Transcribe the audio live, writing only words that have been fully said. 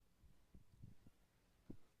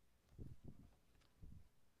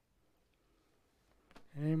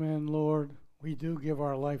do give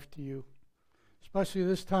our life to you, especially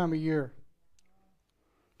this time of year.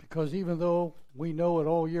 Because even though we know it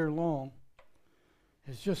all year long,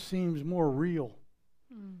 it just seems more real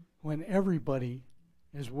when everybody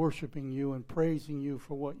is worshiping you and praising you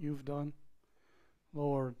for what you've done.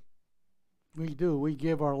 Lord, we do. We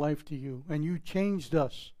give our life to you, and you changed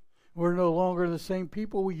us. We're no longer the same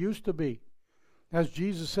people we used to be. As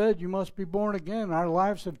Jesus said, you must be born again. Our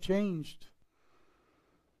lives have changed.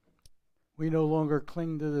 We no longer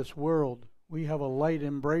cling to this world. We have a light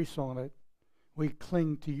embrace on it. We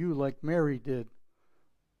cling to you like Mary did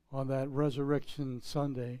on that Resurrection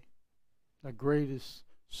Sunday, the greatest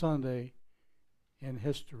Sunday in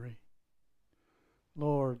history.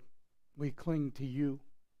 Lord, we cling to you.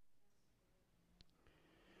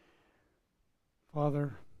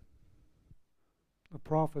 Father, the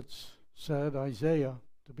prophets said, Isaiah,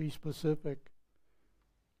 to be specific,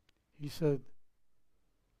 he said,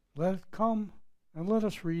 let it come and let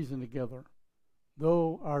us reason together.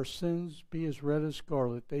 Though our sins be as red as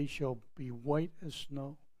scarlet, they shall be white as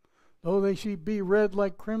snow. Though they shall be red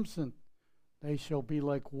like crimson, they shall be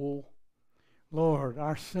like wool. Lord,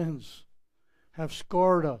 our sins have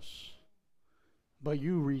scarred us, but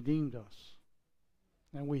you redeemed us.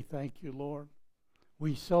 And we thank you, Lord.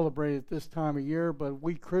 We celebrate it this time of year, but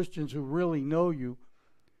we Christians who really know you,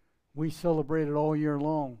 we celebrate it all year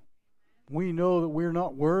long. We know that we're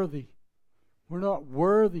not worthy. We're not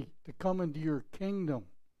worthy to come into your kingdom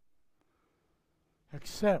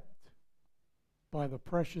except by the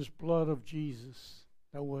precious blood of Jesus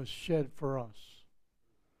that was shed for us.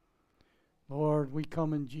 Lord, we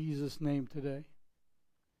come in Jesus' name today.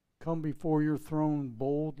 Come before your throne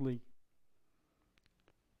boldly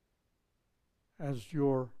as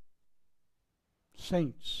your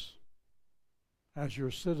saints, as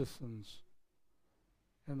your citizens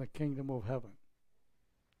in the kingdom of heaven.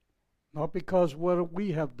 Not because what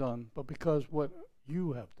we have done, but because what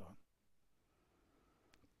you have done.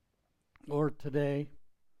 Lord, today,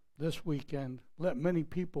 this weekend, let many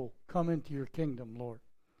people come into your kingdom, Lord.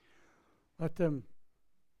 Let them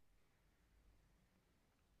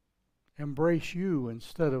embrace you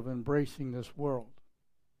instead of embracing this world.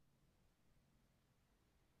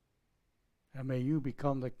 And may you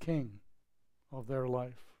become the king of their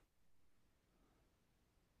life.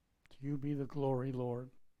 To you be the glory, Lord.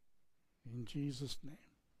 In Jesus' name,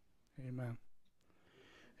 amen.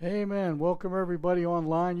 Amen. Welcome everybody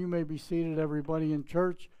online. You may be seated, everybody in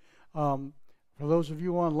church. For those of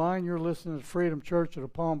you online, you're listening to Freedom Church of the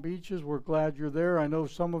Palm Beaches. We're glad you're there. I know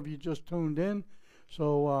some of you just tuned in.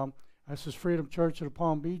 So this is Freedom Church of the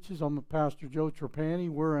Palm Beaches. I'm Pastor Joe Trapani.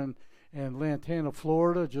 We're in Lantana,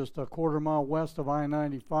 Florida, just a quarter mile west of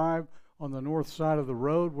I-95 on the north side of the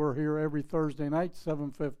road. We're here every Thursday night,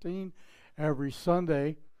 7:15, every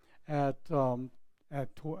Sunday at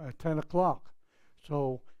 10 o'clock.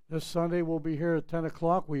 So this Sunday we'll be here at 10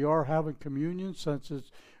 o'clock. We are having communion since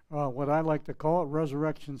it's what I like to call it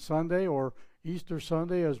Resurrection Sunday or Easter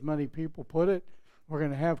Sunday, as many people put it. We're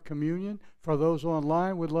going to have communion. For those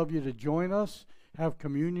online, we'd love you to join us, have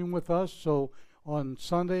communion with us. So on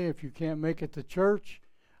Sunday, if you can't make it to church,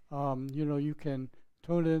 you can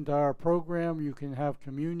tune into our program. You can have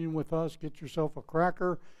communion with us. Get yourself a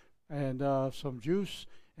cracker and some juice,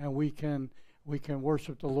 and we can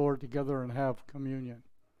worship the Lord together and have communion.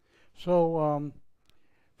 So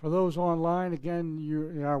for those online, again,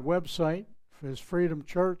 our website is Freedom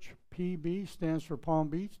Church PB, stands for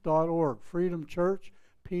palmbeach.org,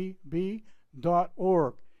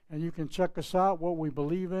 freedomchurchpb.org. And you can check us out, what we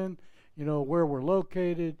believe in, where we're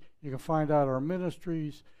located. You can find out our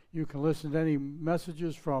ministries. You can listen to any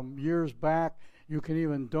messages from years back. You can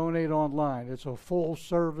even donate online. It's a full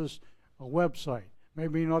service website.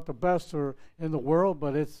 Maybe not the best in the world,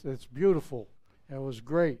 but it's beautiful. It was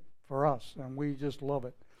great for us, and we just love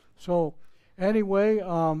it. So anyway,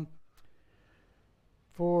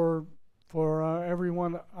 for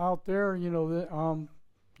everyone out there,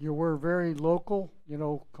 we're very local.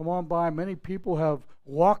 Come on by. Many people have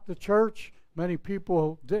walked the church. Many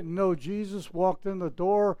people didn't know Jesus, walked in the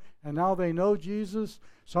door, and now they know Jesus.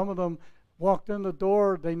 Some of them walked in the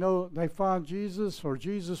door, they found Jesus, or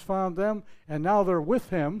Jesus found them, and now they're with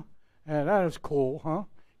him, and that is cool, huh?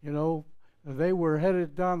 They were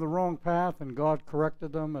headed down the wrong path, and God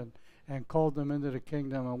corrected them and called them into the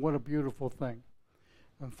kingdom, and what a beautiful thing.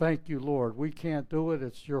 And thank you, Lord. We can't do it.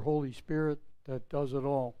 It's your Holy Spirit that does it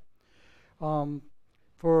all.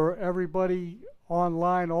 For everybody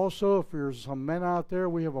online also, if there's some men out there,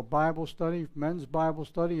 we have a Bible study, men's Bible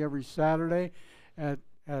study every Saturday at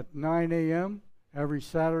 9 a.m. Every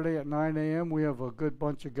Saturday at 9 a.m. we have a good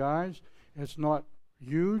bunch of guys. It's not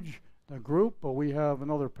huge. the group, but we have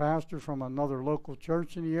another pastor from another local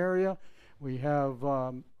church in the area. We have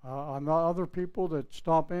other people that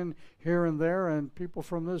stop in here and there, and people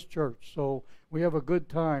from this church. So we have a good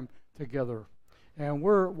time together. And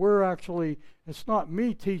we're actually, it's not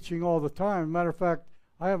me teaching all the time. Matter of fact,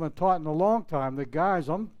 I haven't taught in a long time. The guys,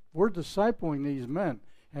 we're discipling these men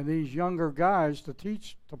and these younger guys to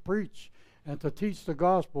teach, to preach, and to teach the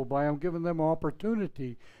gospel by giving them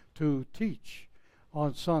opportunity to teach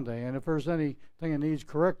on Sunday. And if there's anything that needs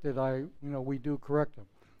corrected, we do correct them.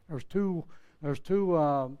 There's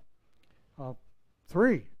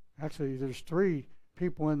three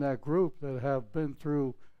people in that group that have been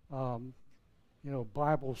through,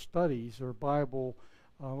 Bible studies or Bible,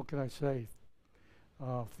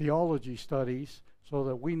 theology studies, so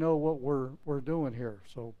that we know what we're doing here.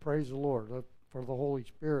 So praise the Lord for the Holy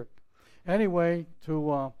Spirit. Anyway,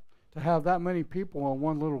 to have that many people in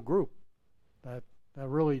one little group that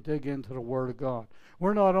really dig into the Word of God.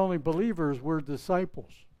 We're not only believers, we're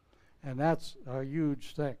disciples. And that's a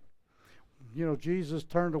huge thing. Jesus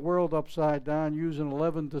turned the world upside down using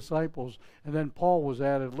 11 disciples, and then Paul was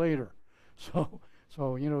added later. So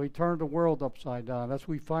he turned the world upside down.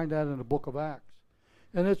 We find that in the book of Acts.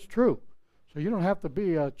 And it's true. So you don't have to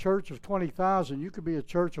be a church of 20,000. You could be a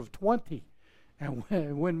church of 20 and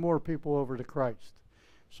win more people over to Christ.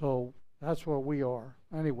 So that's what we are.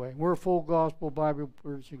 Anyway, we're a full gospel Bible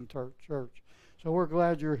preaching church. So we're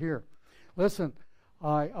glad you're here. Listen,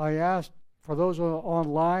 I asked, for those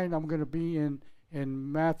online, I'm going to be in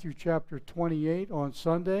Matthew chapter 28 on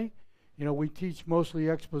Sunday. We teach mostly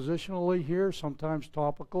expositionally here, sometimes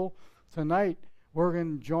topical. Tonight, we're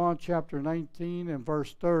in John chapter 19 and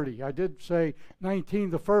verse 30. I did say 19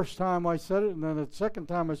 the first time I said it, and then the second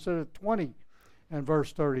time I said it 20 and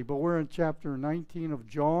verse 30. But we're in chapter 19 of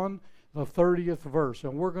John, the 30th verse.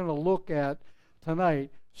 And we're going to look at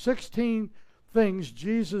tonight 16 things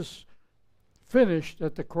Jesus finished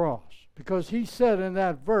at the cross. Because he said in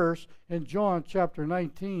that verse in John chapter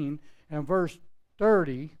 19 and verse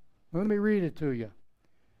 30, let me read it to you.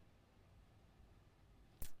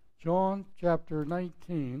 John chapter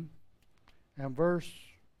 19 and verse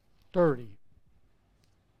 30.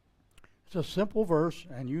 It's a simple verse,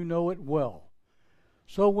 and you know it well.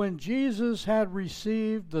 So when Jesus had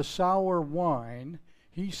received the sour wine,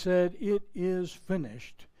 he said, "It is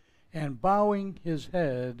finished." And bowing his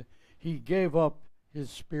head, he gave up his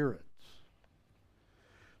spirit.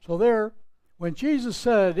 So there, when Jesus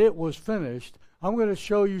said it was finished, I'm going to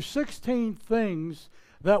show you 16 things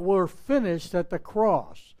that were finished at the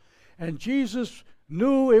cross. And Jesus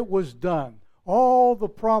knew it was done. All the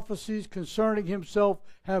prophecies concerning himself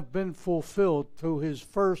have been fulfilled through his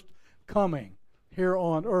first coming here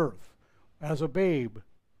on earth as a babe.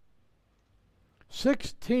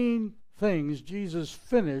 16 things Jesus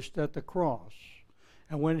finished at the cross.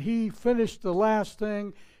 And when he finished the last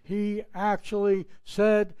thing, he actually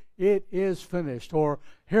said, "It is finished." Or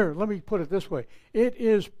here, let me put it this way. It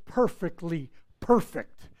is perfectly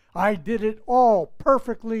perfect. I did it all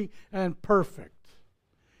perfectly and perfect.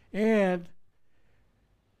 And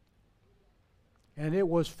it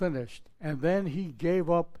was finished. And then he gave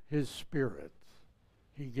up his spirit.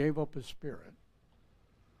 He gave up his spirit.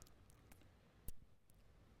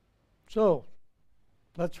 So,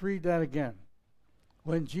 let's read that again.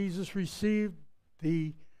 When Jesus received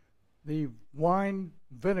the wine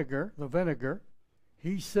vinegar,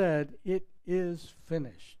 he said, "It is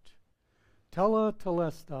finished."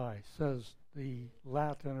 Tetelestai, says the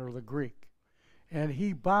Latin or the Greek. And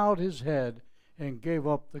he bowed his head and gave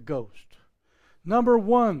up the ghost. Number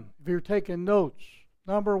one, if you're taking notes,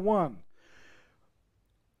 number one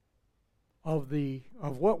of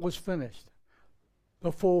what was finished,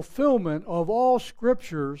 the fulfillment of all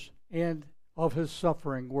scriptures and of his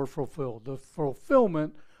suffering were fulfilled. The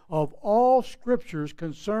fulfillment of all scriptures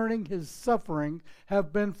concerning his suffering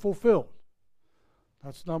have been fulfilled.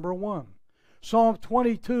 That's number one. Psalm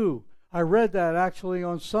 22, I read that actually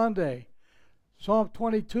on Sunday. Psalm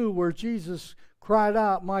 22, where Jesus cried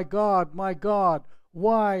out, my God,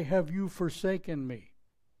 why have you forsaken me?"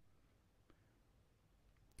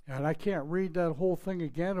 And I can't read that whole thing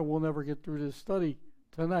again, and we'll never get through this study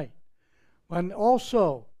tonight. And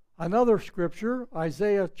also, another scripture,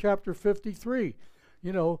 Isaiah chapter 53.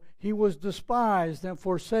 He was despised and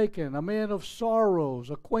forsaken, a man of sorrows,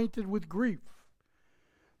 acquainted with grief.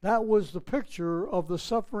 That was the picture of the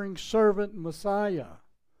suffering servant Messiah.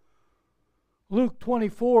 Luke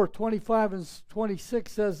 24, 25 and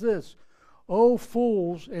 26 says this, "O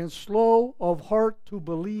fools and slow of heart to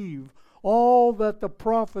believe all that the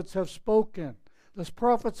prophets have spoken. The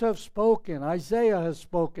prophets have spoken. Isaiah has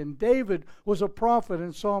spoken. David was a prophet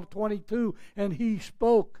in Psalm 22, and he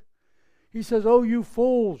spoke. He says, "Oh, you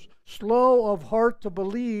fools, slow of heart to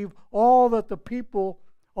believe all that the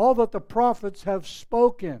prophets have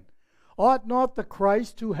spoken. Ought not the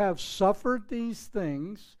Christ to have suffered these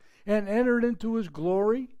things and entered into his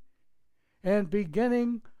glory?" And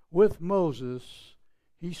beginning with Moses,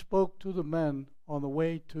 he spoke to the men on the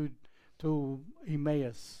way to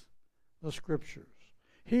Emmaus, the Scriptures.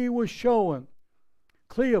 He was showing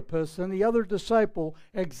Cleopas and the other disciple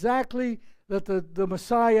exactly that the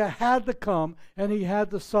Messiah had to come and he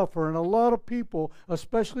had to suffer. And a lot of people,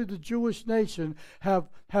 especially the Jewish nation, have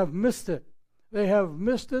missed it. They have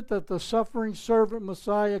missed it that the suffering servant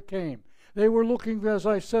Messiah came. They were looking, as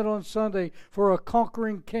I said on Sunday, for a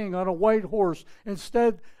conquering king on a white horse.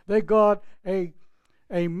 Instead, they got a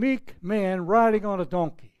meek man riding on a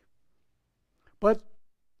donkey. But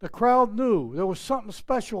the crowd knew there was something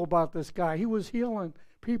special about this guy. He was healing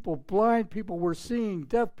people. Blind people were seeing.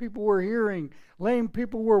 Deaf people were hearing. Lame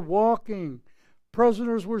people were walking.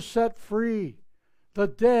 Prisoners were set free. The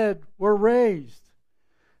dead were raised.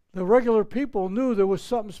 The regular people knew there was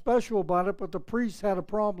something special about it, but the priests had a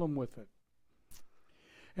problem with it.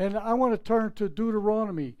 And I want to turn to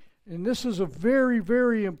Deuteronomy. And this is a very,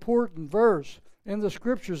 very important verse in the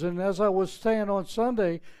Scriptures. And as I was saying on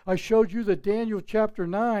Sunday, I showed you that Daniel chapter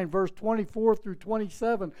 9, verse 24 through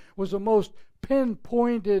 27 was the most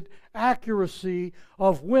pinpointed accuracy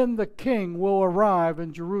of when the king will arrive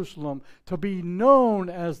in Jerusalem to be known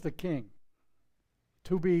as the king,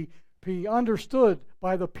 to be understood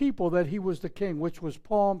by the people that he was the king, which was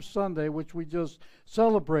Palm Sunday, which we just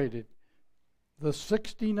celebrated. The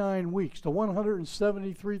 69 weeks, the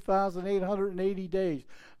 173,880 days,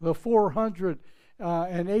 the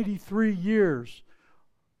 483 years,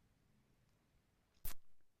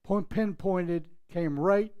 pinpointed, came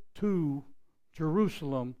right to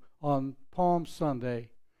Jerusalem on Palm Sunday.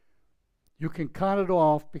 You can count it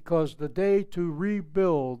off because the day to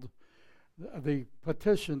rebuild, the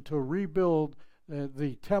petition to rebuild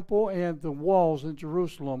the temple and the walls in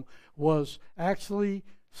Jerusalem was actually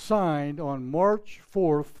signed on March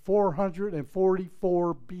 4th,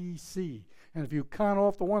 444 BC. And if you count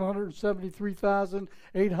off the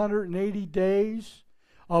 173,880 days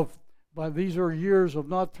these are years of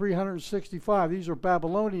not 365, these are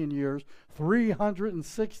Babylonian years,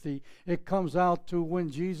 360, it comes out to when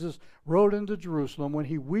Jesus rode into Jerusalem, when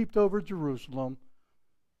he wept over Jerusalem,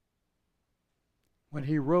 when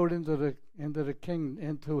he rode into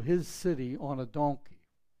his city on a donkey.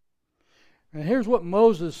 And here's what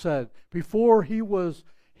Moses said before he was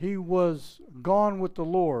gone with the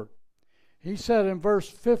Lord. He said in verse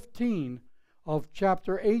 15 of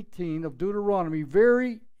chapter 18 of Deuteronomy,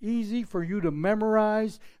 very easy for you to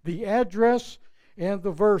memorize the address and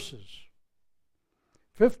the verses.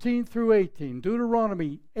 15 through 18,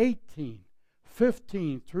 Deuteronomy 18,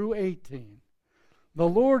 15 through 18. The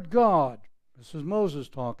Lord God, this is Moses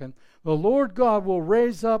talking, the Lord God will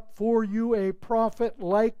raise up for you a prophet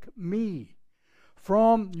like me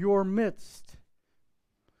from your midst,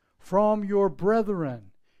 from your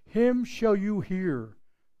brethren. Him shall you hear.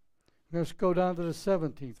 Let's go down to the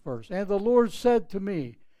 17th verse. And the Lord said to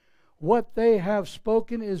me, what they have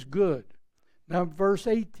spoken is good. Now verse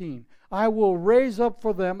 18. I will raise up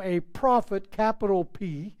for them a prophet, capital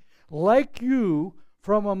P, like you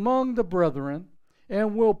from among the brethren,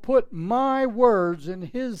 and will put my words in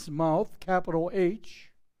his mouth, capital H,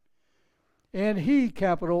 and he,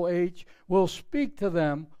 capital H, will speak to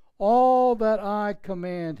them all that I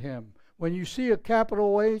command him. When you see a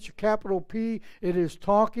capital H, a capital P, it is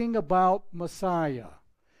talking about Messiah,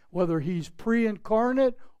 whether he's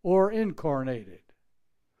pre-incarnate or incarnated.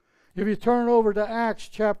 If you turn over to Acts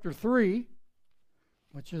chapter 3,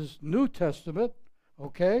 which is New Testament,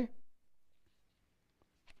 okay?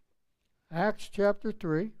 Acts chapter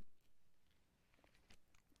 3.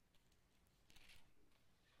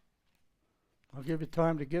 I'll give you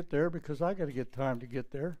time to get there because I got to get time to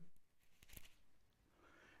get there.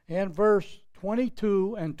 And verse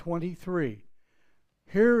 22 and 23.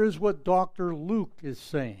 Here is what Dr. Luke is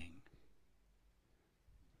saying.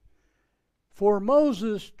 For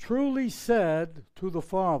Moses truly said to the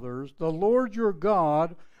fathers, the Lord your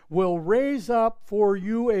God will raise up for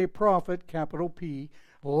you a prophet, capital P,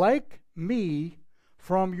 like me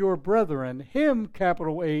from your brethren. Him,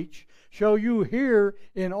 capital H, shall you hear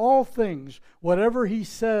in all things, whatever he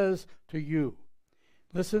says to you.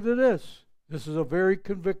 Listen to this. This is a very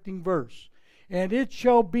convicting verse. And it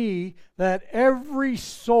shall be that every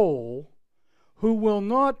soul who will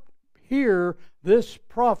not hear this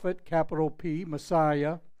prophet, capital P,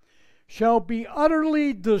 Messiah, shall be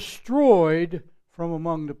utterly destroyed from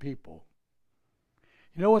among the people.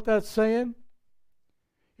 You know what that's saying?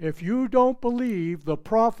 If you don't believe the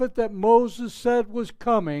prophet that Moses said was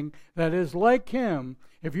coming, that is like him,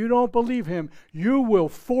 if you don't believe him, you will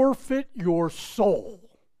forfeit your soul.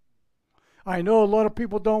 I know a lot of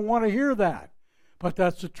people don't want to hear that, but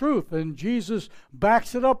that's the truth. And Jesus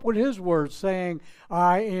backs it up with his words, saying,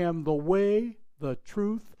 I am the way, the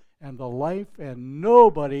truth, and the life, and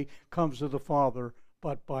nobody comes to the Father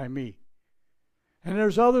but by me. And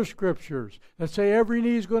there's other scriptures that say every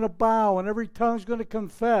knee is going to bow and every tongue is going to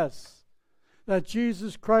confess that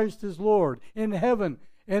Jesus Christ is Lord in heaven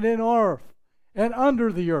and in earth and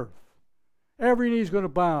under the earth. Every knee is going to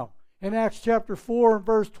bow. In Acts chapter 4 and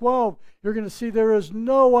verse 12, you're going to see there is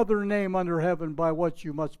no other name under heaven by which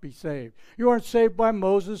you must be saved. You aren't saved by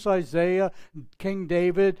Moses, Isaiah, King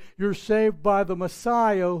David. You're saved by the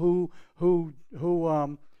Messiah who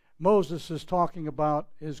Moses is talking about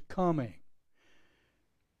is coming.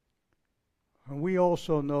 And we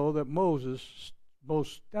also know that Moses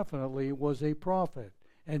most definitely was a prophet.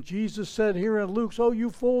 And Jesus said here in Luke, "Oh, you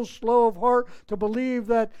fools, slow of heart to believe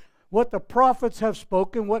that what the prophets have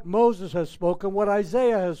spoken, what Moses has spoken, what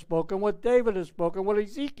Isaiah has spoken, what David has spoken, what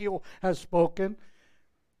Ezekiel has spoken,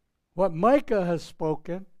 what Micah has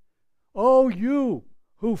spoken. Oh, you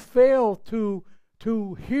who fail to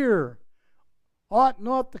hear, ought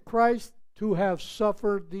not the Christ to have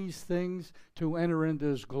suffered these things to enter into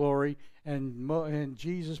his glory?" And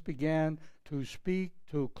Jesus began to speak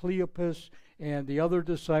to Cleopas and the other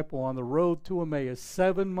disciple on the road to Emmaus,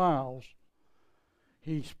 7 miles.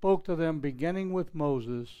 He spoke to them beginning with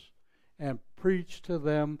Moses and preached to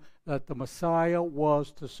them that the Messiah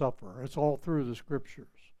was to suffer. It's all through the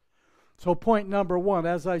Scriptures. So point number 1,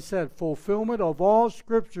 as I said, fulfillment of all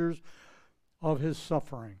Scriptures of his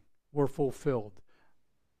suffering were fulfilled.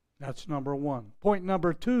 That's number 1. Point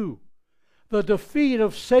number 2, the defeat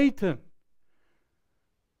of Satan.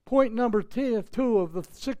 Point number 2 of the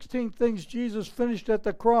 16 things Jesus finished at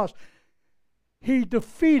the cross. He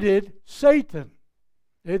defeated Satan.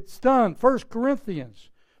 It's done. 1 Corinthians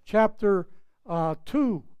chapter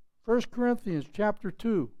 2. 1 Corinthians chapter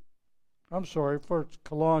 2. I'm sorry, first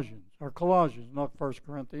Colossians, not 1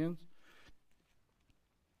 Corinthians.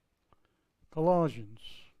 Colossians.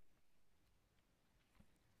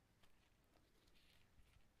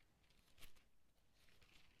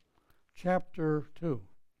 Chapter 2.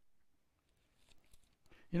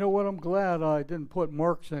 You know what? I'm glad I didn't put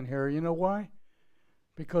marks in here. You know why?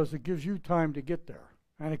 Because it gives you time to get there.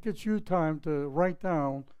 And it gives you time to write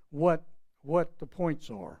down what the points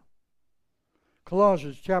are.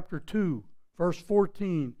 Colossians chapter 2, verse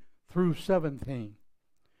 14 through 17.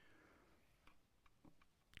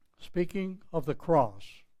 Speaking of the cross.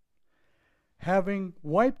 Having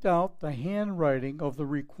wiped out the handwriting of the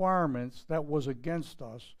requirements that was against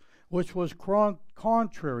us, which was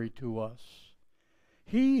contrary to us,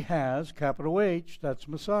 he has, capital H, that's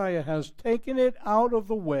Messiah, has taken it out of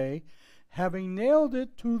the way, having nailed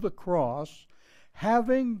it to the cross,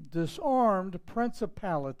 having disarmed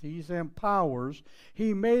principalities and powers,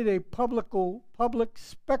 he made a public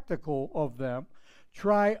spectacle of them,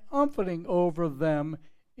 triumphing over them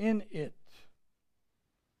in it.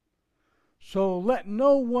 So let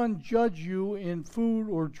no one judge you in food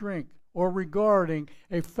or drink, or regarding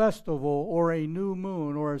a festival or a new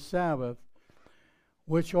moon or a Sabbath,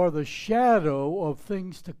 which are the shadow of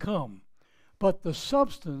things to come, but the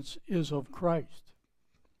substance is of Christ.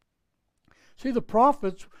 See, the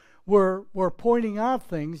prophets were pointing out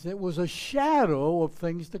things that was a shadow of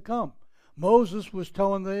things to come. Moses was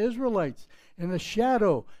telling the Israelites, in the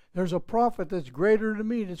shadow, there's a prophet that's greater than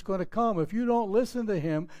me that's going to come. If you don't listen to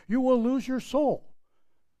him, you will lose your soul.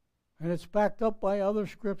 And it's backed up by other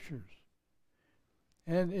scriptures.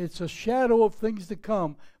 And it's a shadow of things to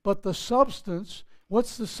come. But the substance,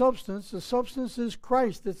 what's the substance? The substance is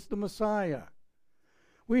Christ. It's the Messiah.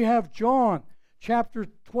 We have John chapter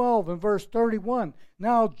 12 and verse 31.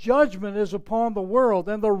 Now judgment is upon the world,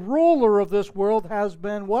 and the ruler of this world has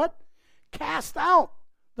been what? Cast out.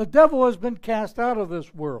 The devil has been cast out of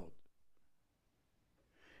this world.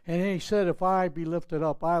 And he said, if I be lifted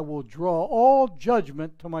up, I will draw all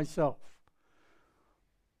judgment to myself.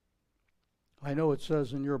 I know it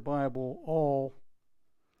says in your Bible,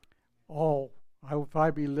 if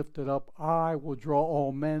I be lifted up, I will draw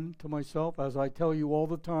all men to myself. As I tell you all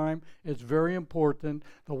the time, it's very important.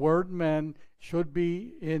 The word men should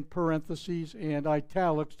be in parentheses and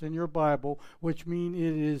italics in your Bible, which mean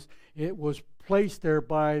it was placed there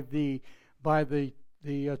by the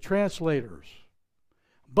translators.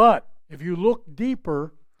 But if you look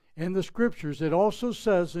deeper in the scriptures, it also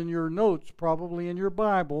says in your notes, probably in your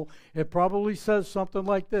Bible, it probably says something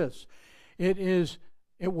like this. It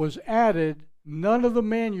was added, none of the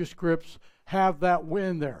manuscripts have that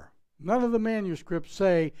in there. None of the manuscripts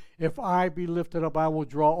say, if I be lifted up, I will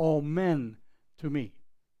draw all men to me.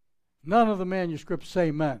 None of the manuscripts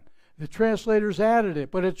say men. The translators added it,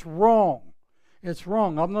 but it's wrong. It's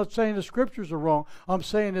wrong. I'm not saying the scriptures are wrong. I'm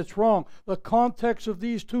saying it's wrong. The context of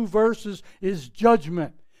these two verses is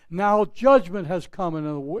judgment. Now judgment has come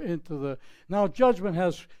now judgment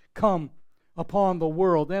has come upon the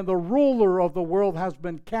world, and the ruler of the world has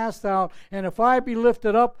been cast out. And if I be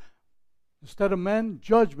lifted up, instead of men,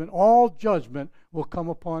 judgment, all judgment will come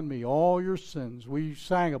upon me, all your sins. We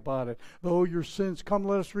sang about it. Though your sins, come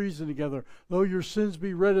let us reason together. Though your sins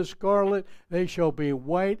be red as scarlet, they shall be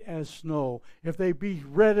white as snow. If they be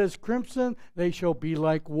red as crimson, they shall be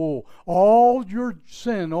like wool. All your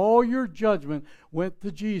sin, all your judgment went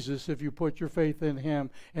to Jesus if you put your faith in him,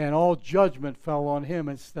 and all judgment fell on him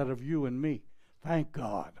instead of you and me. Thank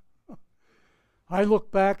God. I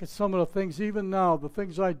look back at some of the things, even now, the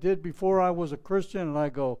things I did before I was a Christian, and I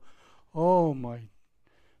go, oh my,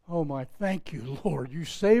 thank you, Lord. You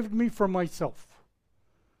saved me from myself.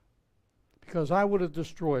 Because I would have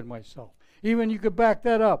destroyed myself. Even you could back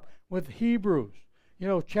that up with Hebrews,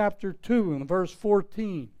 chapter 2 and verse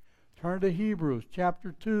 14. Turn to Hebrews,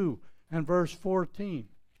 chapter 2 and verse 14.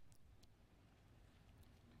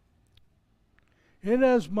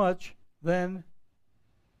 Inasmuch, then,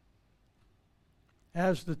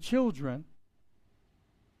 as the children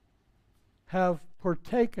have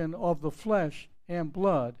partaken of the flesh and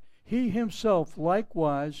blood, he himself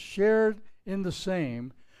likewise shared in the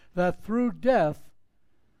same, that through death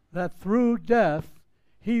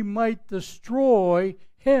he might destroy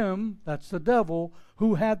him, that's the devil,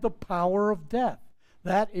 who had the power of death.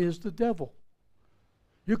 That is the devil.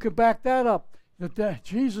 You can back that up, that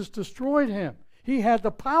Jesus destroyed him. He had the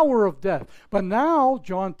power of death. But now,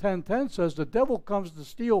 John 10:10 says, the devil comes to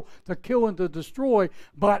steal, to kill, and to destroy.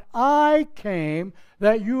 But I came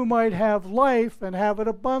that you might have life and have it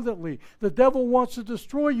abundantly. The devil wants to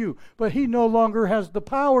destroy you, but he no longer has the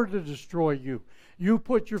power to destroy you. You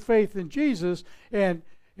put your faith in Jesus, and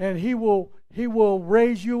he will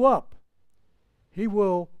raise you up. He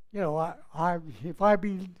will, if I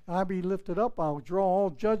be lifted up, I'll draw all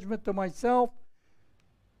judgment to myself.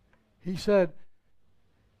 He said,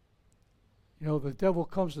 the devil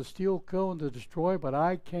comes to steal, kill, and to destroy, but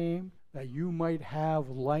I came that you might have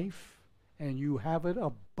life, and you have it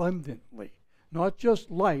abundantly. Not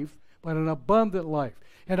just life, but an abundant life.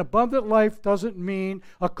 An abundant life doesn't mean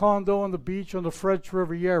a condo on the beach on the French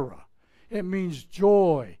Riviera. It means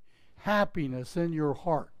joy, happiness in your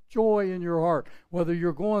heart. Joy in your heart, whether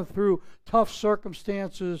you're going through tough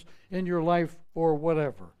circumstances in your life or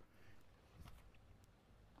whatever.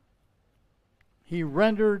 He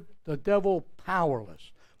rendered the devil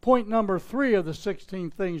powerless. Point number 3 of the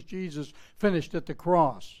 16 things Jesus finished at the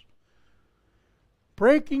cross.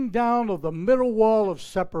 Breaking down of the middle wall of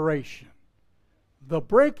separation. The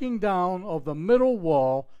breaking down of the middle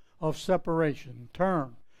wall of separation.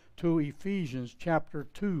 Turn to Ephesians chapter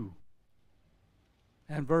 2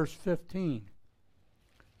 and verse 15.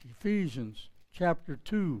 Ephesians chapter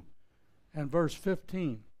 2 and verse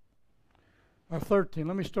 15. Or 13.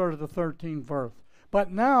 Let me start at the 13th verse. But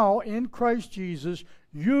now, in Christ Jesus,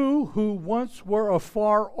 you who once were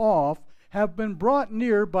afar off have been brought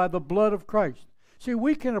near by the blood of Christ. See,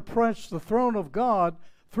 we can approach the throne of God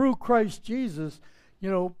through Christ Jesus,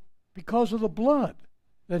 because of the blood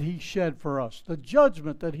that he shed for us, the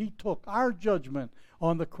judgment that he took, our judgment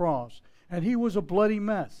on the cross. And he was a bloody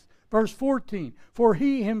mess. Verse 14, for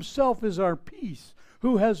he himself is our peace,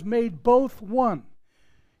 who has made both one,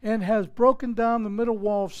 and has broken down the middle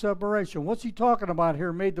wall of separation. What's he talking about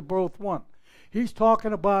here, made the both one? He's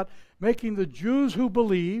talking about making the Jews who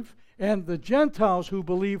believe and the Gentiles who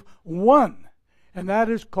believe one. And that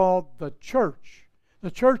is called the church. The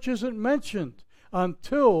church isn't mentioned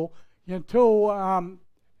until the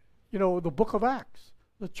book of Acts.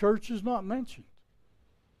 The church is not mentioned.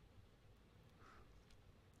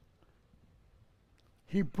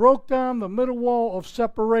 He broke down the middle wall of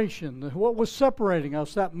separation. What was separating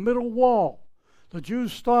us? That middle wall. The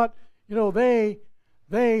Jews thought, they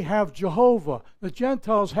have Jehovah. The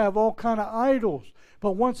Gentiles have all kind of idols.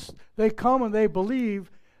 But once they come and they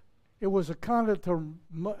believe, it was accounted to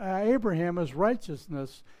Abraham as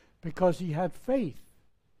righteousness because he had faith.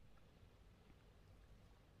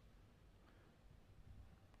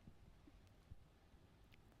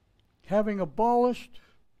 Having abolished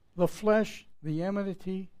the flesh, the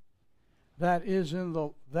enmity that is in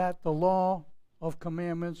the law of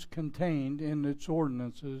commandments contained in its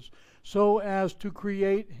ordinances, so as to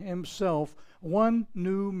create himself one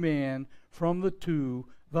new man from the two,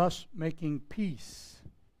 thus making peace.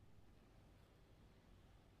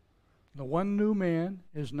 The one new man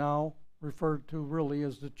is now referred to really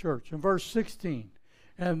as the church. In verse 16,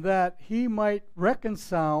 and that he might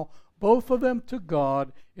reconcile both of them to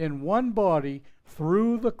God in one body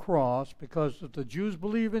through the cross, because if the Jews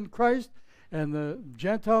believe in Christ and the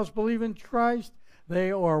Gentiles believe in Christ,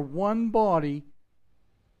 they are one body,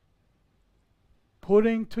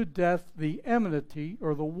 putting to death the enmity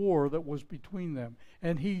or the war that was between them.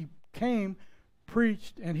 And he came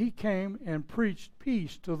and preached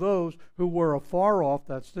peace to those who were afar off,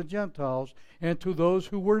 that's the Gentiles, and to those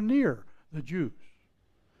who were near, the Jews.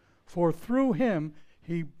 For through him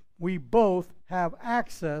we both have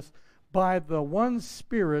access by the one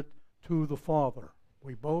Spirit to the Father.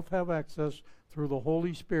 We both have access through the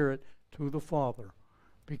Holy Spirit to the Father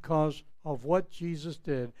because of what Jesus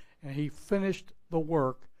did, and he finished the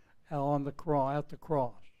work on the cross, at the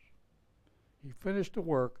cross. He finished the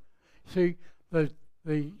work. See, the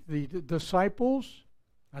disciples,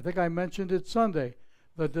 I think I mentioned it Sunday,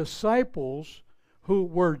 the disciples who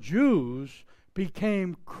were Jews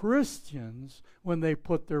became Christians when they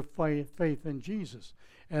put their faith in Jesus.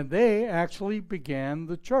 And they actually began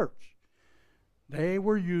the church. They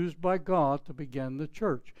were used by God to begin the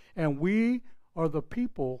church. And we are the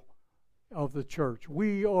people of the church.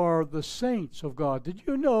 We are the saints of God. Did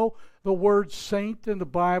you know the word saint in the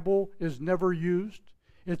Bible is never used?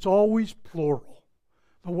 It's always plural.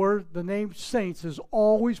 The name saints is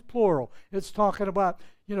always plural. It's talking about,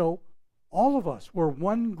 all of us. We're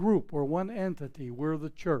one group. We're one entity. We're the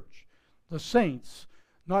church. The saints,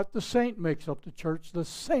 not the saint makes up the church. The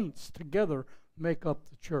saints together make up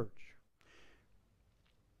the church.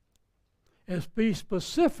 As be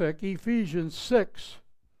specific, Ephesians 3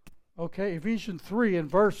 and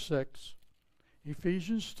verse 6.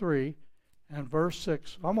 Ephesians 3 and verse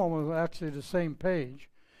 6. I'm almost actually the same page.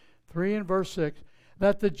 3 and verse 6.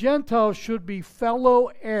 That the Gentiles should be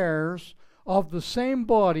fellow heirs of the same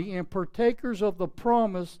body and partakers of the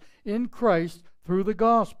promise in Christ through the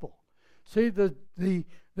gospel. See, the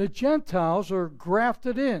Gentiles are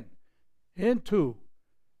grafted into,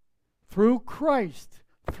 through Christ,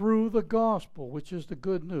 through the gospel, which is the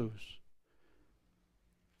good news.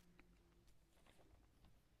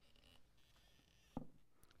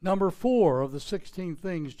 Number 4 of the 16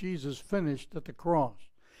 things Jesus finished at the cross.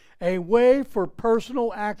 A way for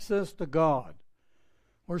personal access to God.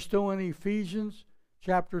 We're still in Ephesians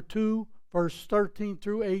chapter 2, verse 13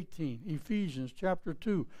 through 18. Ephesians chapter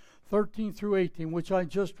 2, 13 through 18, which I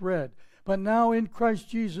just read. But now in Christ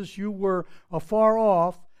Jesus you were afar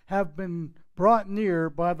off, have been brought near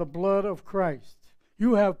by the blood of Christ.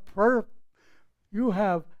 You have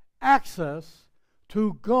access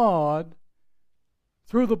to God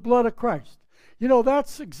through the blood of Christ.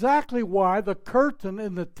 That's exactly why the curtain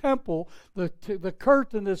in the temple, the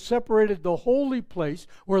curtain that separated the holy place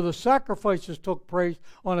where the sacrifices took place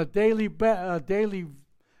on a daily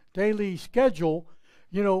schedule,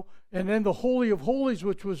 and then the Holy of Holies,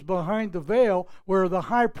 which was behind the veil, where the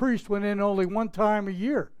high priest went in only one time a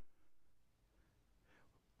year.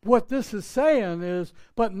 What this is saying is,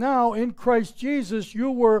 but now in Christ Jesus,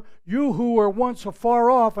 you who were once afar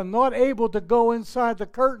off and not able to go inside the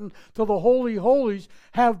curtain to the Holy Holies,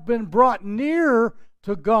 have been brought near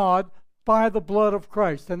to God by the blood of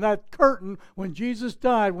Christ. And that curtain, when Jesus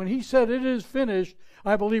died, when he said it is finished,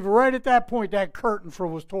 I believe right at that point that curtain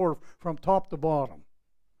was torn from top to bottom.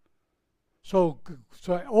 So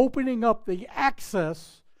opening up the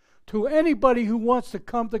access to anybody who wants to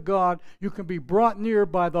come to God, you can be brought near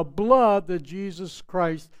by the blood that Jesus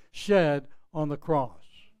Christ shed on the cross.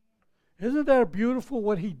 Isn't that beautiful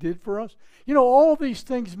what he did for us? All these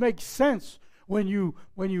things make sense when you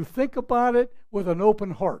think about it with an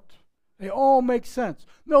open heart. They all make sense.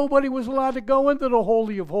 Nobody was allowed to go into the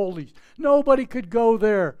Holy of Holies. Nobody could go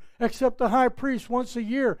there except the high priest once a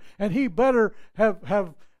year, and he better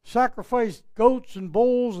have sacrificed goats and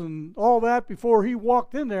bulls and all that before he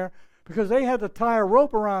walked in there, because they had to tie a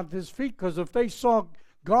rope around his feet, because if they saw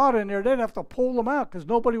God in there, they'd have to pull him out, because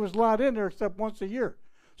nobody was allowed in there except once a year.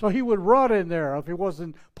 So he would rot in there if he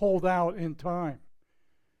wasn't pulled out in time.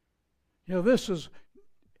 To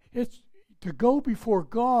go before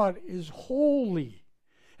God is holy.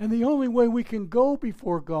 And the only way we can go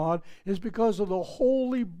before God is because of the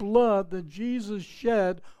holy blood that Jesus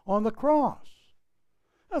shed on the cross.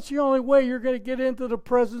 That's the only way you're going to get into the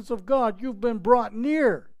presence of God. You've been brought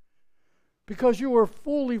near Because you were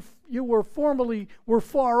formerly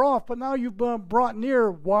far off, but now you've been brought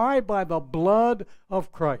near. Why? By the blood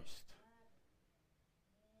of Christ.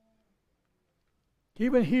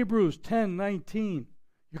 Even Hebrews 10:19.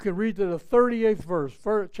 You can read to the 38th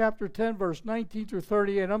verse, chapter 10, verse 19 through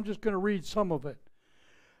 38. I'm just going to read some of it.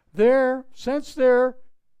 Since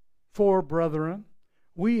therefore, brethren,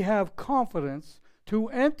 we have confidence to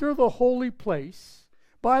enter the holy place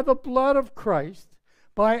by the blood of Christ,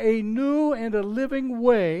 by a new and a living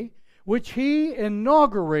way, which he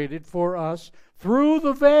inaugurated for us through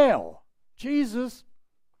the veil. Jesus,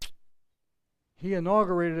 he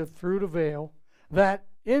inaugurated it through the veil, that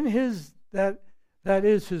is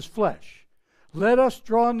his flesh. Let us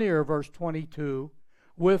draw near, verse 22,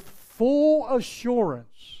 with full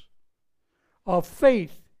assurance of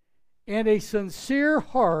faith and a sincere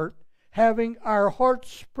heart, having our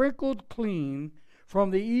hearts sprinkled clean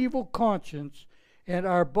from the evil conscience and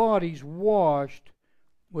our bodies washed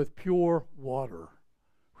with pure water.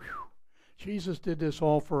 Whew. Jesus did this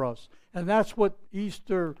all for us. And that's what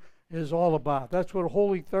Easter is all about. That's what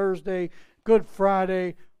Holy Thursday, Good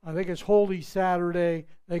Friday, I think it's Holy Saturday,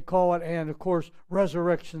 they call it, and of course,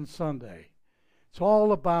 Resurrection Sunday. It's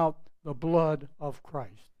all about the blood of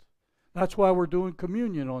Christ. That's why we're doing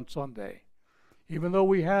communion on Sunday. Even though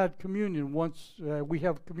we had communion once, we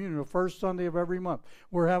have communion the first Sunday of every month.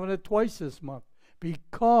 We're having it twice this month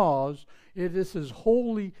because this is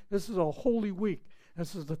holy. This is a holy week.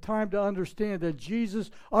 This is the time to understand that Jesus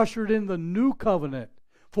ushered in the new covenant,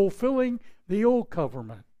 fulfilling the old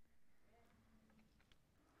covenant.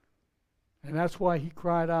 And that's why he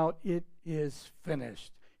cried out, "It is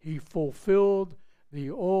finished." He fulfilled the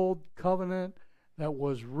old covenant that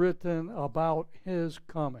was written about his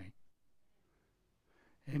coming.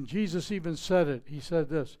 And Jesus even said it. He said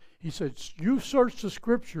this. He said, "You search the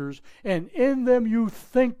Scriptures, and in them you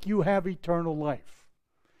think you have eternal life.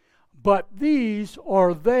 But these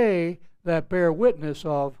are they that bear witness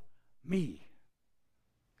of me."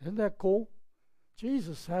 Isn't that cool?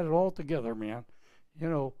 Jesus had it all together, man. You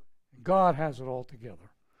know, God has it all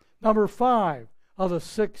together. Number 5 of the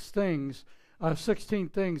 16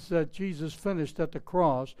 things that Jesus finished at the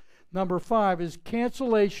cross. Number 5 is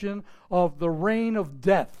cancellation of the reign of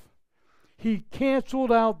death. He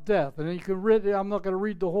canceled out death. And you can read, I'm not going to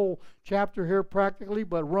read the whole chapter here practically,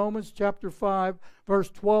 but Romans chapter 5, verse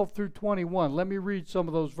 12 through 21. Let me read some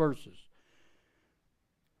of those verses.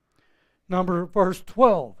 Verse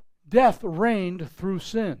 12, death reigned through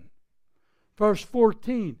sin. Verse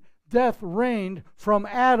 14, death reigned from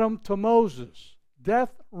Adam to Moses.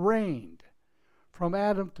 Death reigned from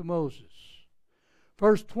Adam to Moses.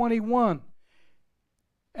 Verse 21,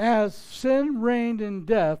 as sin reigned in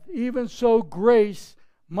death, even so grace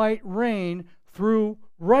might reign through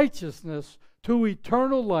righteousness to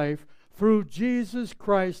eternal life through Jesus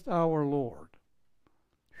Christ our Lord.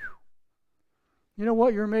 Whew. You know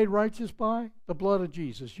what you're made righteous by? The blood of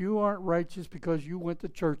Jesus. You aren't righteous because you went to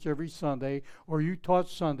church every Sunday, or you taught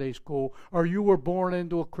Sunday school, or you were born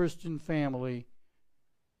into a Christian family.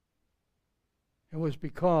 It was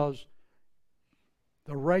because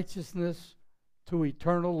the righteousness to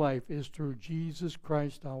eternal life is through Jesus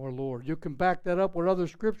Christ our Lord. You can back that up with other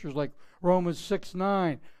scriptures like Romans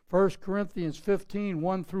 6:9, 1 Corinthians 15,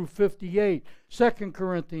 1 through 58, 2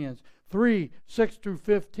 Corinthians 3, 6 through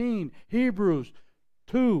 15, Hebrews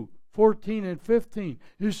 2, 14 and 15.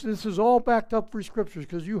 This is all backed up for scriptures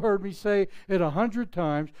because you heard me say it 100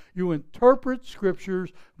 times. You interpret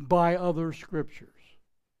scriptures by other scriptures.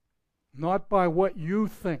 Not by what you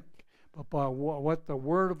think, but by what the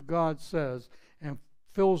Word of God says and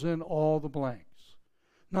fills in all the blanks.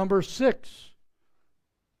 Number 6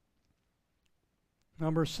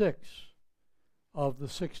 of the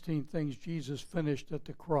 16 things Jesus finished at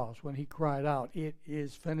the cross when he cried out, "It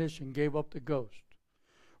is finished," and gave up the ghost.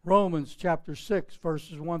 Romans chapter 6,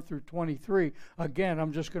 verses 1 through 23. Again,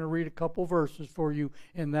 I'm just going to read a couple verses for you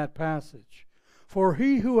in that passage. For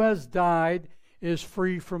he who has died is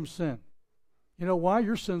free from sin. You know why?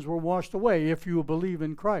 Your sins were washed away if you believe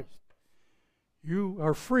in Christ. You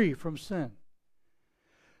are free from sin.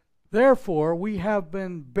 Therefore, we have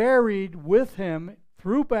been buried with him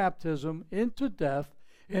through baptism into death,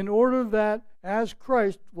 in order that, as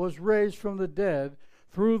Christ was raised from the dead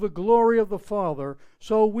through the glory of the Father,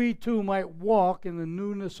 so we too might walk in the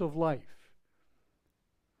newness of life.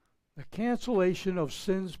 The cancellation of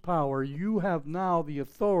sin's power, you have now the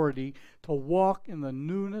authority to walk in the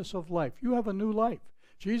newness of life. You have a new life.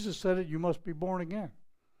 Jesus said it, you must be born again.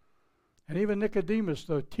 And even Nicodemus,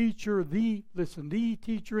 the teacher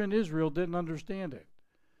in Israel didn't understand it.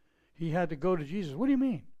 He had to go to Jesus. What do you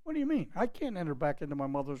mean? What do you mean? I can't enter back into my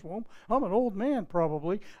mother's womb. I'm an old man,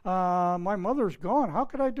 probably. My mother's gone. How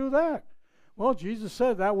could I do that? Well, Jesus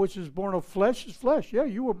said that which is born of flesh is flesh. Yeah,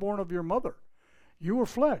 you were born of your mother. You were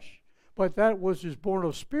flesh. But that which is born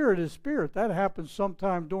of spirit is spirit. That happens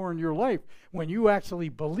sometime during your life when you actually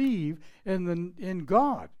believe in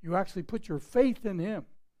God. You actually put your faith in Him.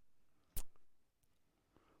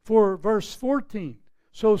 For verse 14,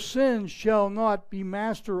 so sin shall not be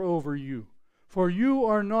master over you, for you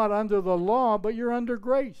are not under the law, but you're under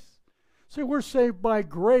grace. See, we're saved by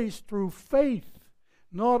grace through faith,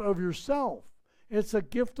 not of yourself. It's a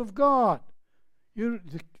gift of God.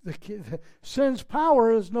 Sin's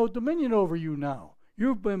power has no dominion over you now.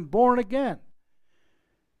 You've been born again.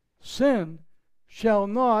 Sin shall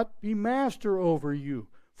not be master over you,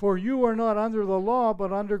 for you are not under the law,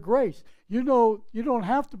 but under grace. You know, you don't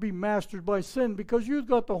have to be mastered by sin because you've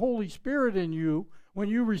got the Holy Spirit in you when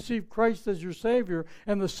you receive Christ as your Savior,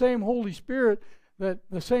 and the same Holy Spirit,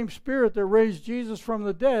 the same Spirit that raised Jesus from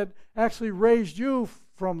the dead, actually raised you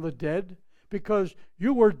from the dead, because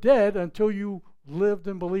you were dead until you lived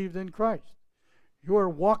and believed in Christ. You are a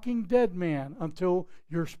walking dead man until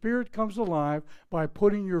your spirit comes alive by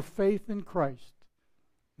putting your faith in Christ.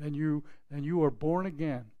 Then you are born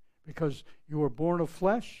again, because you were born of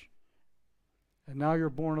flesh, and now you're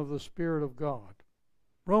born of the Spirit of God.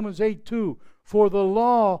 Romans 8:2, for the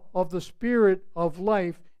law of the Spirit of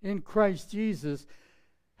life in Christ Jesus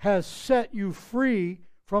has set you free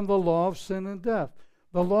from the law of sin and death.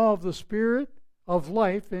 The law of the Spirit of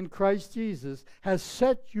life in Christ Jesus has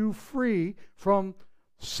set you free from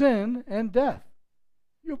sin and death.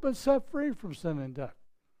 You've been set free from sin and death.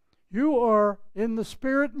 You are in the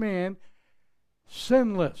spirit man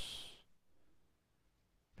sinless,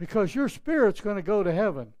 because your spirit's going to go to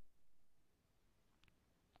heaven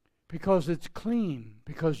because it's clean,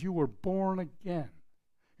 because you were born again.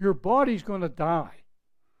 Your body's going to die,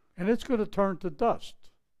 and it's going to turn to dust.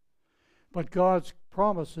 But God's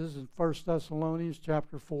promises in 1 Thessalonians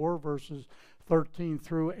chapter 4, verses 13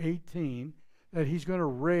 through 18, that He's going to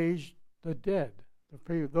raise the dead,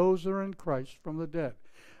 those that are in Christ, from the dead.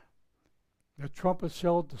 The trumpet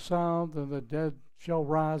shall sound, and the dead shall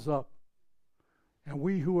rise up. And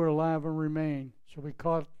we who are alive and remain shall be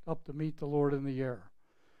caught up to meet the Lord in the air.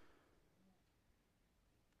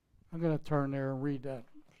 I'm going to turn there and read that.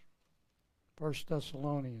 1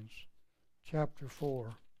 Thessalonians chapter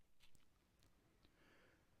 4.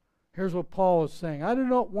 Here's what Paul is saying. I do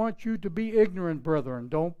not want you to be ignorant, brethren.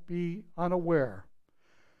 Don't be unaware.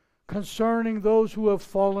 Concerning those who have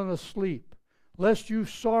fallen asleep, lest you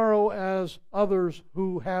sorrow as others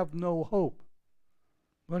who have no hope.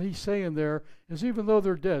 What he's saying there is, even though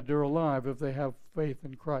they're dead, they're alive if they have faith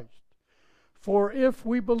in Christ. For if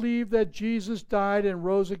we believe that Jesus died and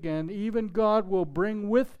rose again, even God will bring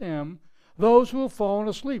with Him those who have fallen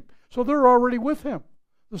asleep. So they're already with Him.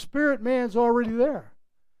 The spirit man's already there.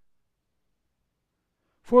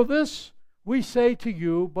 For this we say to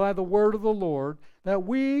you by the word of the Lord, that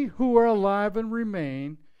we who are alive and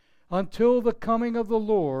remain until the coming of the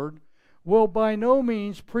Lord will by no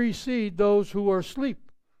means precede those who are asleep.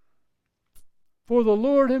 For the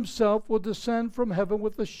Lord Himself will descend from heaven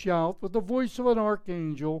with a shout, with the voice of an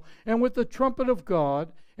archangel, and with the trumpet of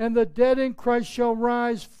God, and the dead in Christ shall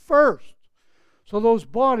rise first. So those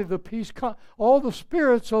bodies, all the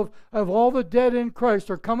spirits of all the dead in Christ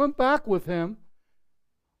are coming back with Him.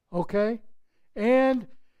 Okay? And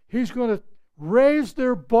He's going to raise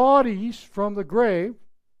their bodies from the grave,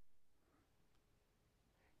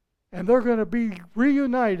 and they're going to be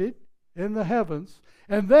reunited in the heavens.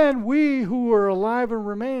 And then we who are alive and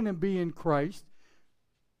remain and be in Christ,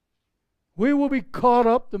 we will be caught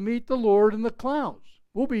up to meet the Lord in the clouds.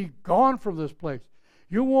 We'll be gone from this place.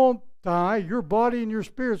 You won't die. Your body and your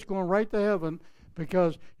spirit's going right to heaven,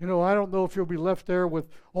 because, I don't know if you'll be left there with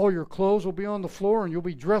all your clothes will be on the floor and you'll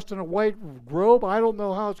be dressed in a white robe. I don't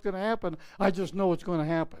know how it's going to happen. I just know it's going to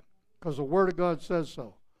happen because the Word of God says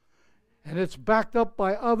so. And it's backed up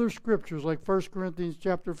by other scriptures like 1 Corinthians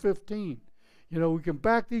chapter 15. We can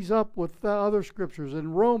back these up with other scriptures,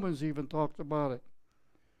 and Romans even talks about it.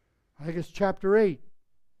 I think it's chapter 8.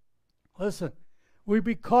 Listen, we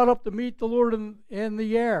be caught up to meet the Lord in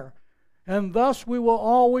the air, and thus we will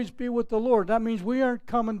always be with the Lord. That means we aren't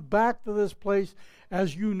coming back to this place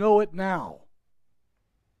as you know it now.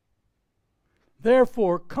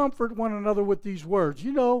 Therefore, comfort one another with these words.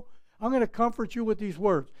 I'm going to comfort you with these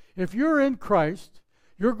words. If you're in Christ,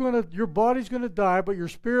 your body's going to die, but your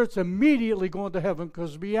spirit's immediately going to heaven,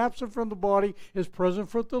 because to be absent from the body is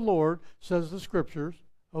present with the Lord, says the Scriptures.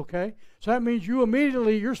 Okay? So that means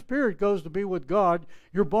your spirit goes to be with God.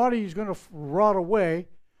 Your body is going to rot away,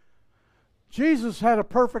 Jesus had a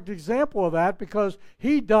perfect example of that because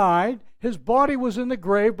he died. His body was in the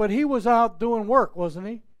grave, but he was out doing work, wasn't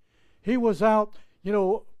he? He was out,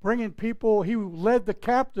 bringing people. He led the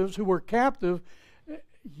captives who were captive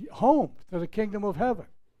home to the kingdom of heaven.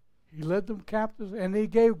 He led them captives, and he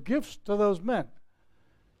gave gifts to those men.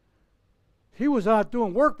 He was out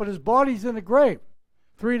doing work, but his body's in the grave.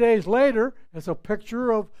 3 days later, it's a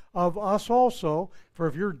picture of us also. For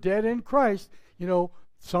if you're dead in Christ,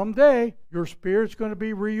 someday your spirit's going to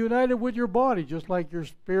be reunited with your body, just like your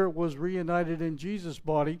spirit was reunited in Jesus'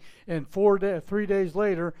 body. And 3 days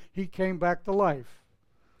later, he came back to life.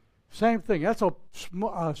 Same thing. That's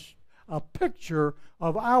a picture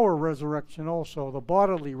of our resurrection also, the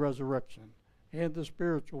bodily resurrection and the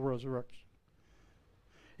spiritual resurrection.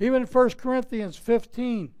 Even in 1 Corinthians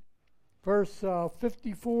 15, verse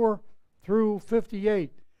 54 through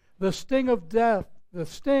 58, the sting of death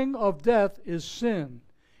is sin,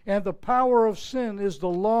 and the power of sin is the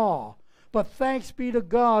law. But thanks be to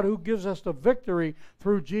God who gives us the victory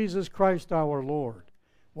through Jesus Christ our Lord.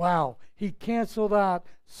 Wow, he canceled out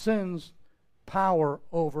sin's power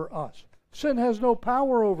over us. Sin has no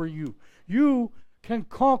power over you. You can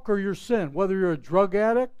conquer your sin, whether you're a drug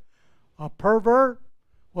addict, a pervert,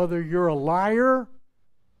 whether you're a liar.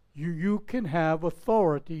 You can have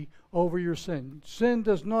authority over your sin. Sin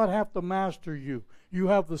does not have to master you. You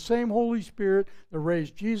have the same Holy Spirit that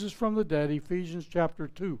raised Jesus from the dead, Ephesians chapter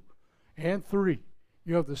 2 and 3.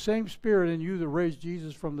 You have the same Spirit in you that raised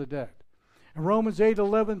Jesus from the dead. And Romans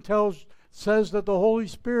 8:11 says that the Holy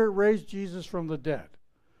Spirit raised Jesus from the dead.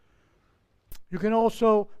 You can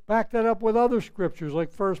also back that up with other scriptures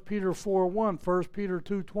like 1 Peter 4:1, 1 Peter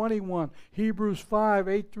 2:21, Hebrews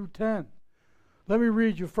 5:8 through 10. Let me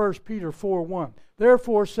read you 1 Peter 4:1.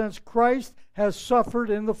 Therefore, since Christ has suffered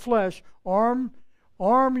in the flesh, arm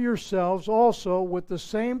yourselves also with the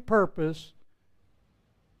same purpose,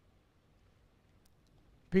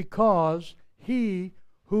 because he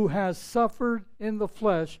who has suffered in the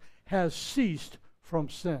flesh has ceased from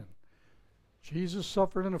sin. Jesus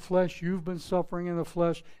suffered in the flesh, you've been suffering in the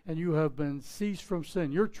flesh, and you have been ceased from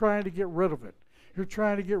sin. You're trying to get rid of it. You're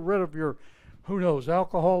trying to get rid of your,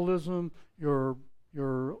 alcoholism, your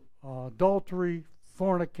adultery,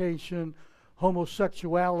 fornication,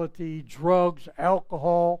 homosexuality, drugs,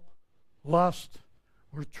 alcohol, lust.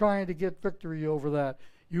 We're trying to get victory over that.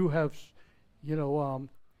 You have,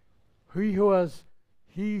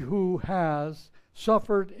 he who has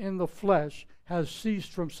suffered in the flesh has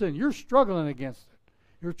ceased from sin. You're struggling against it.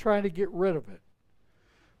 You're trying to get rid of it.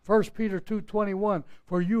 1 Peter 2:21,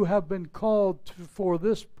 for you have been called for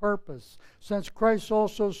this purpose, since Christ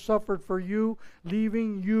also suffered for you,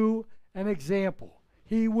 leaving you an example.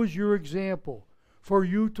 He was your example for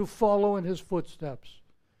you to follow in his footsteps.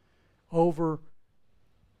 Over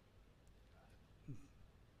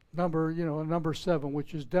number 7,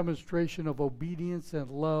 which is demonstration of obedience and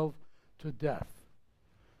love to death.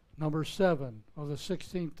 Number 7 of the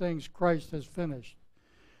 16 things Christ has finished.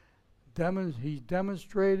 He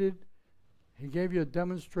demonstrated, he gave you a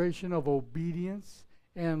demonstration of obedience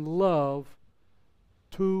and love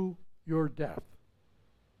to your death.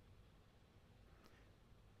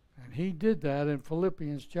 And he did that in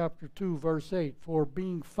Philippians chapter 2, verse 8. For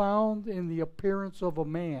being found in the appearance of a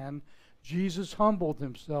man, Jesus humbled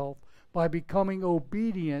himself by becoming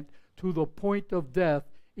obedient to the point of death,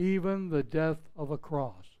 even the death of a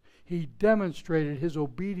cross. He demonstrated his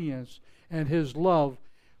obedience and his love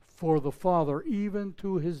for the Father, even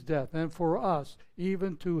to his death, and for us,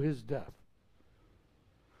 even to his death.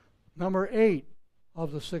 Number 8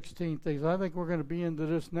 of the 16 things. I think we're going to be into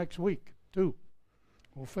this next week, too.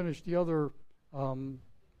 We'll finish the other 7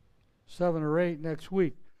 or 8 next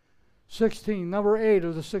week. Number 8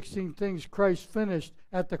 of the 16 things Christ finished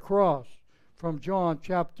at the cross, from John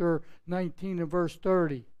chapter 19 and verse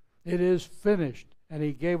 30. It is finished, and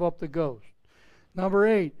he gave up the ghost. Number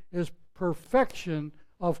 8 is perfection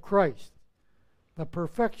of Christ. The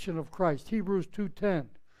perfection of Christ. Hebrews 2:10.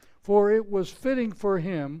 For it was fitting for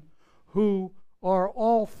him who are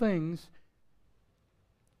all things,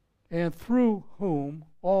 and through whom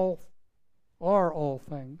all are all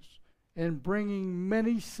things, in bringing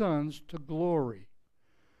many sons to glory,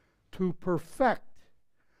 to perfect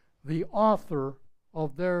the author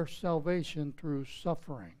of their salvation through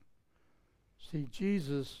suffering. See,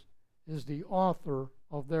 Jesus is the author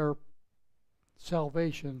of their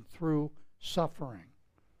salvation through suffering.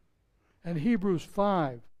 And Hebrews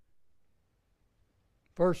 5,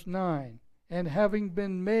 verse 9, and having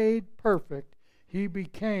been made perfect, he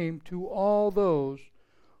became to all those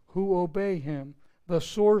who obey him the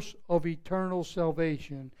source of eternal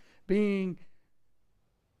salvation, being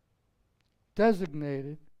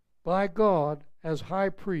designated by God as high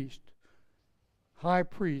priest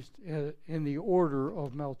in the order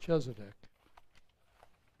of Melchizedek.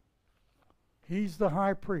 He's the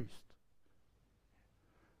high priest.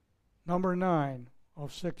 Number 9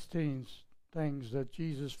 of 16 things that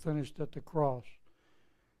Jesus finished at the cross.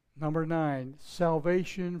 Number 9,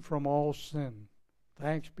 salvation from all sin.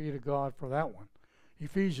 Thanks be to God for that one.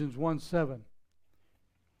 Ephesians 1:7.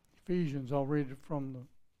 Ephesians, I'll read it from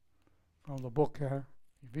the book here.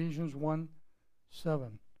 Ephesians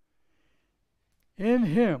 1:7. In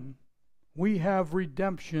him we have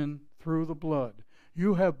redemption through the blood.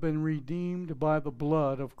 You have been redeemed by the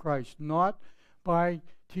blood of Christ, not by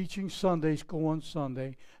teaching Sunday school on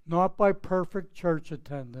Sunday, not by perfect church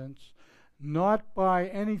attendance, not by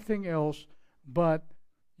anything else, but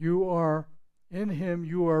you are in him,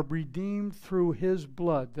 you are redeemed through his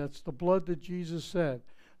blood. That's the blood that Jesus said,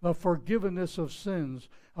 the forgiveness of sins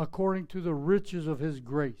according to the riches of his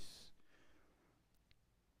grace.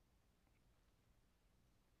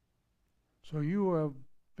 So you have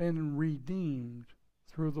been redeemed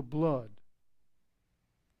through the blood.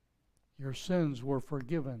 Your sins were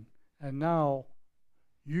forgiven, and now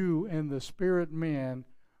you and the spirit man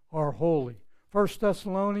are holy. 1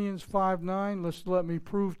 Thessalonians 5:9, let me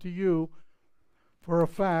prove to you for a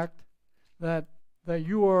fact that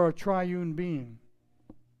you are a triune being.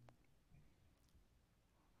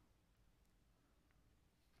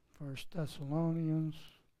 1 Thessalonians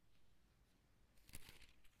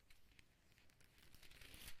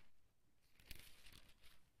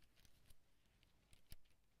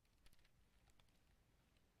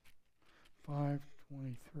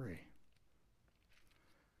 5:23.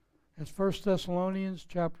 It's 1 Thessalonians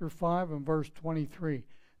chapter 5 and verse 23.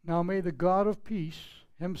 Now may the God of peace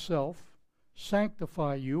himself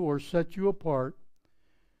sanctify you or set you apart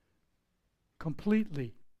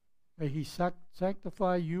completely. May he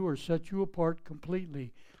sanctify you or set you apart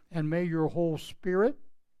completely. And may your whole spirit,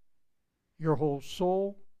 your whole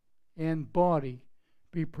soul, and body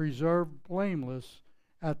be preserved blameless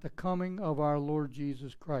at the coming of our Lord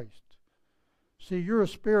Jesus Christ. See, you're a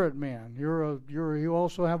spirit man. You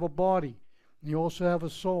also have a body. You also have a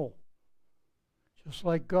soul. Just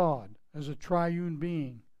like God, as a triune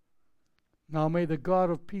being. Now may the God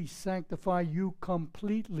of peace sanctify you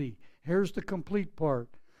completely. Here's the complete part.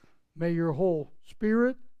 May your whole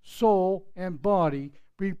spirit, soul, and body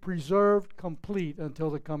be preserved complete until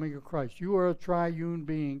the coming of Christ. You are a triune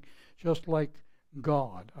being, just like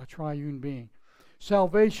God, a triune being.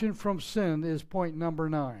 Salvation from sin is point number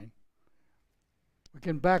 9. We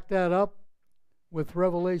can back that up with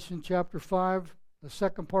Revelation chapter 5, the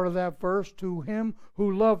second part of that verse. To him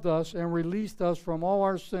who loved us and released us from all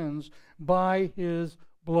our sins by his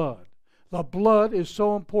blood. The blood is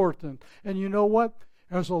so important. And you know what?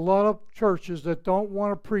 There's a lot of churches that don't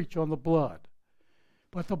want to preach on the blood.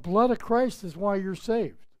 But the blood of Christ is why you're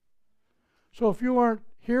saved. So if you aren't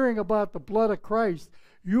hearing about the blood of Christ,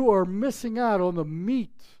 you are missing out on the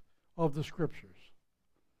meat of the Scriptures.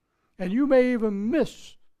 And you may even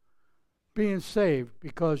miss being saved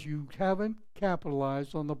because you haven't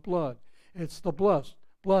capitalized on the blood. It's the blood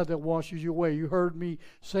that washes you away. You heard me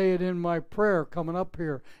say it in my prayer coming up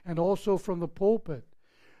here and also from the pulpit.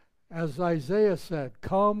 As Isaiah said,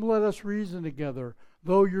 come, let us reason together.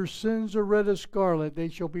 Though your sins are red as scarlet, they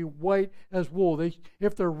shall be white as wool.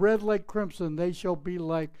 If they're red like crimson, they shall be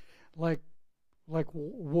like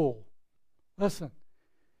wool. Listen,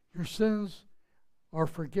 your sins are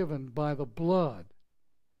forgiven by the blood.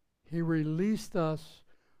 He released us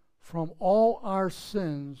from all our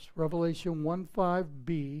sins, Revelation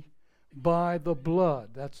 1:5b, by the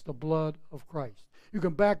blood. That's the blood of Christ. You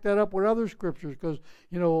can back that up with other scriptures because,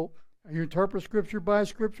 you interpret Scripture by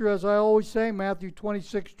Scripture, as I always say, Matthew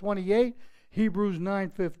 26:28, Hebrews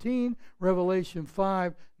 9:15, Revelation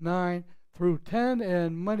 5:9 through 10,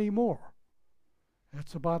 and many more.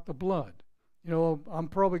 It's about the blood. I'm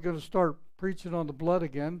probably going to start preaching on the blood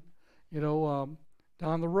again, down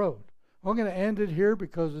the road. I'm going to end it here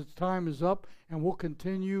because its time is up, and we'll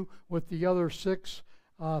continue with the other 6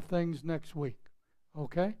 things next week.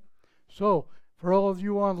 Okay? So, for all of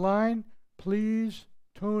you online, please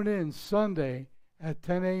tune in Sunday at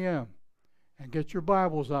 10 a.m. and get your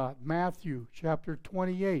Bibles out. Matthew chapter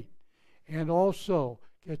 28. And also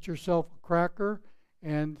get yourself a cracker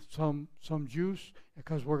and some juice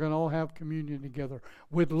because we're going to all have communion together.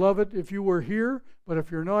 We'd love it if you were here, but if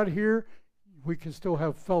you're not here, we can still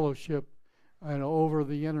have fellowship over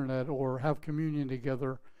the internet or have communion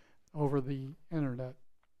together over the internet.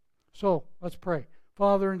 So let's pray.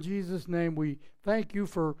 Father, in Jesus' name, we thank you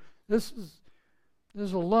for this.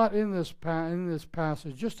 There's a lot in this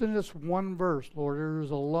passage, just in this one verse, Lord.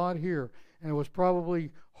 There's a lot here, and it was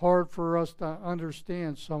probably hard for us to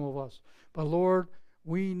understand, some of us. But Lord,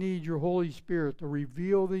 we need your Holy Spirit to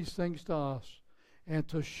reveal these things to us and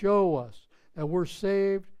to show us that we're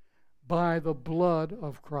saved by the blood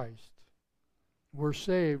of Christ. We're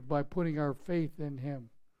saved by putting our faith in him,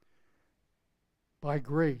 by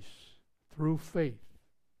grace, through faith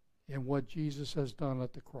in what Jesus has done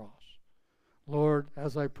at the cross. Lord,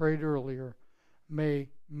 as I prayed earlier, may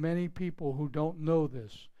many people who don't know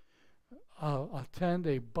this attend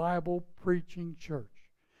a Bible preaching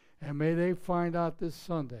church, and may they find out this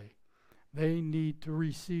Sunday they need to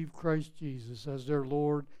receive Christ Jesus as their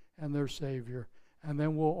Lord and their Savior, and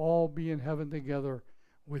then we'll all be in heaven together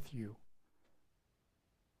with you.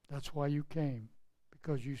 That's why you came,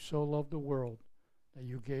 because you so loved the world that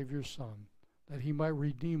you gave your Son, that he might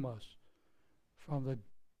redeem us from the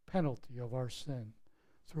penalty of our sin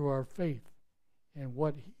through our faith in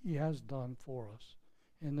what he has done for us.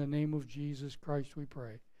 In the name of Jesus Christ we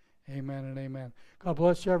pray. Amen and amen. God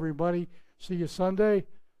bless you, everybody. See you Sunday.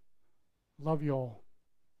 Love you all.